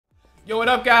Yo, what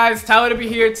up, guys? TylaDubya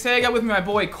here. Today I got with me my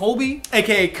boy Colby,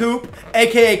 aka Coop,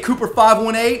 aka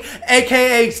Cooper518,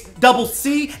 aka Double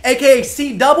C, aka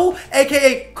C Double,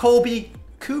 aka Colby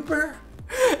Cooper.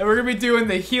 and we're gonna be doing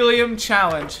the Helium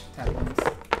Challenge. Now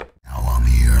I'm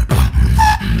here.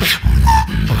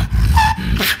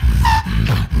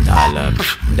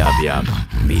 TylaDubya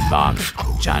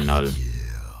Beatbox channel.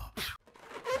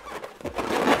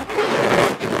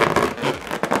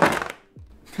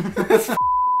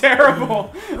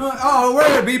 Terrible. Oh, we're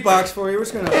gonna beatbox for you. We're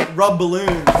just gonna rub balloons.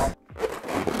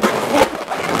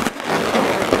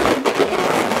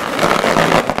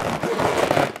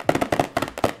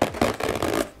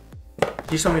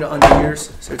 You just want me to undo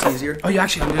yours so it's easier? Oh, you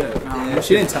actually undid it. Yeah,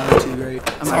 she didn't time it too great.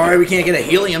 I'm sorry we can't get a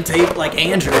helium tape like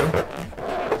Andrew.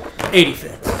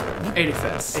 85th. 85th.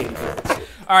 85th.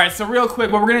 All right, so real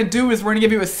quick, what we're gonna do is we're gonna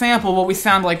give you a sample of what we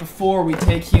sound like before we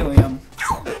take helium.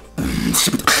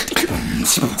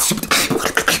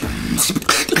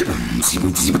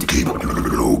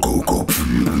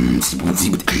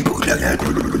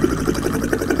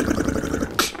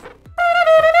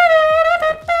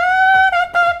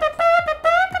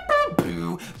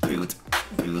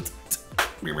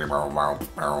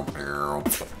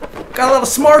 Got a lot of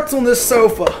smarts on this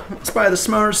sofa. It's probably the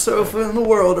smartest sofa in the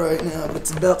world right now, but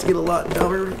it's about to get a lot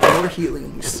dumber. More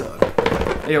helium, you suck.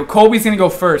 Hey, yo, Colby's gonna go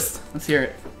first. Let's hear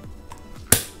it.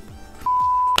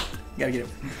 Gotta get it.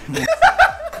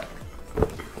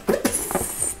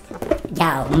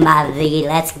 Yo, Mother,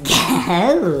 let's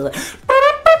go.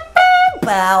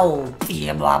 Wow.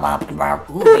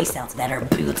 Ooh, bass sounds better.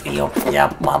 The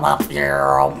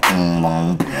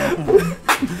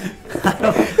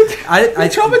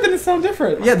trumpet didn't sound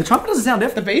different. Yeah, the trumpet doesn't sound The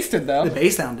different. bass did, though. The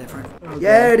bass sound different.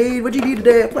 Yeah, dude, what'd you do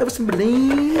today? I played with some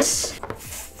balloons.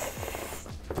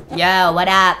 Yo, what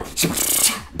up?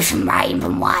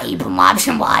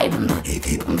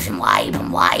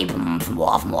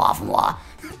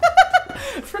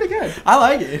 It's pretty good. I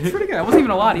like it. It's pretty good. It wasn't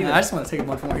even a lot either. I just want to take a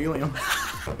bunch more helium.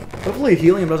 Hopefully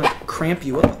helium doesn't cramp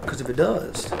you up, because if it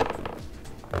does,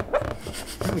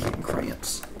 I'm getting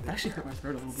cramps. It actually hurt my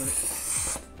throat a little bit.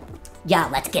 Yo,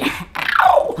 let's get it.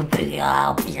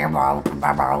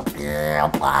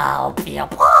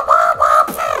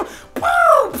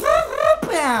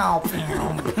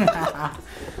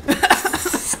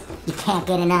 You can't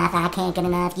get enough, I can't get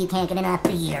enough, you can't get enough.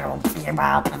 Now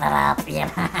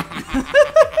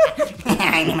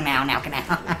can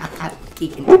I?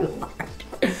 Keeping too hard.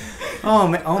 Oh,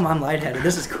 man, oh, I'm lightheaded.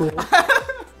 This is cool.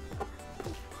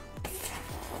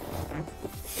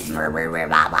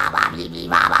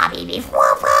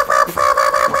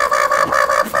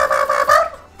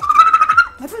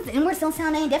 The inwards don't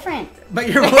sound any different. But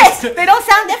your voice. They don't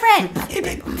sound different.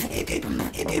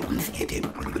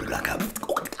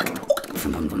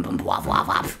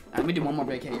 Let me do one more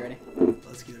break. Hey, you ready?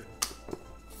 Let's get it.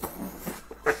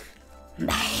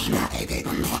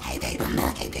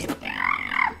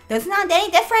 Doesn't sound any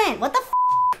different. What the f?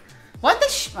 What the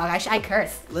sh? Oh, I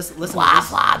curse. Listen to this.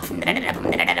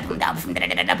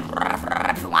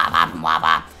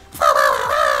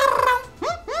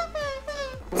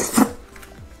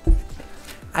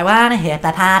 I want a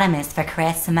hippopotamus for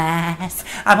Christmas.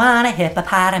 I want a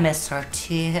hippopotamus or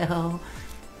two.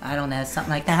 I don't know,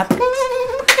 something like that.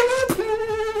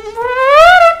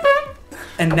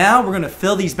 And now we're gonna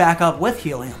fill these back up with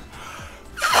helium.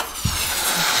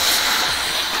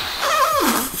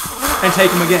 And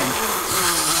take them again.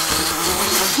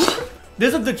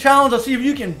 This is the challenge. I'll see if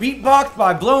you can beatbox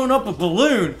by blowing up a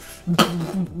balloon.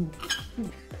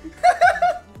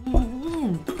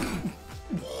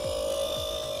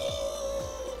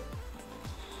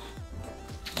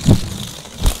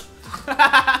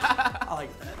 I like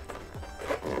that.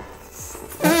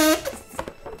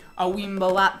 A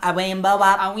wimbo up. A rainbow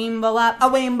up. A wimbo up. A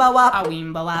rainbow up. A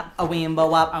wimbo up. A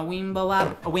rainbow up. A wimbo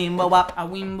up. A rainbow up. A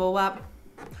wimbo up.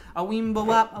 A wimbo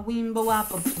up. A wimbo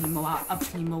up. A wimbo up. A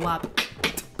wimbo up.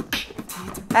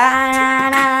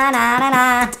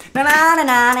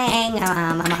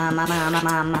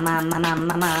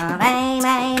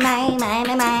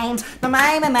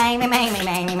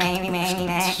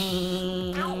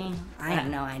 I have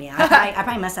no idea. I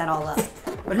probably messed that all up.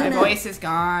 But My voice is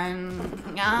gone.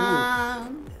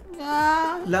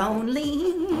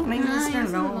 Lonely,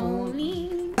 Mr.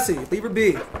 Lonely. Let's see, lever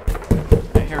B.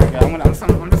 Okay, here we go. I'm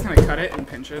just gonna cut it and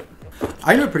pinch it.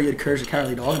 I do a pretty good Courage the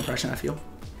Cowardly Dog impression, I feel.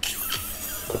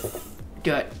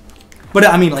 Good. But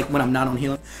I mean, like when I'm not on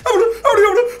helium.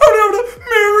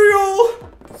 Muriel.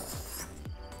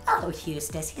 Oh,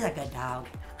 Eustace, he's a good dog.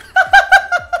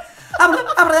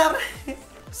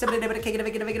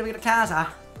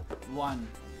 One,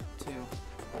 too.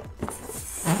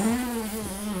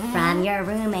 From your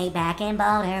roommate back in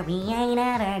Boulder, we ain't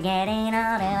ever getting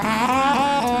older.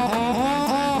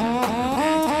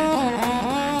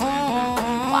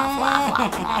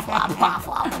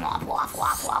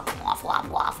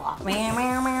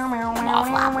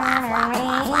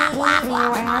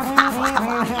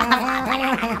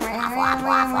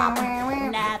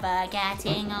 Never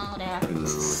getting older.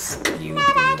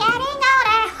 Never getting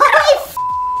older.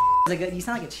 You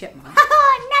sound like a chipmunk.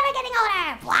 Never getting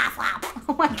older.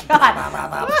 Oh my god.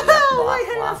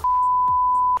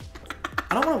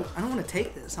 I don't want to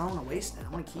take this. I don't want to waste it. I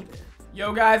want to keep it.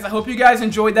 Yo guys, I hope you guys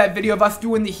enjoyed that video of us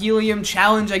doing the helium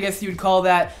challenge, I guess you'd call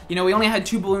that. You know, we only had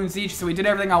 2 balloons each, so we did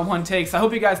everything on 1 take. So I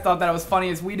hope you guys thought that was funny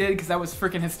as we did, because that was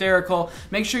freaking hysterical.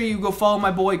 Make sure you go follow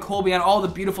my boy Colby on all the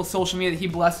beautiful social media that he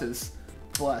blesses.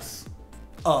 Bless.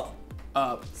 Up.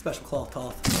 Up. Special cloth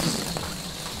tough.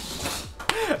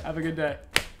 Have a good day.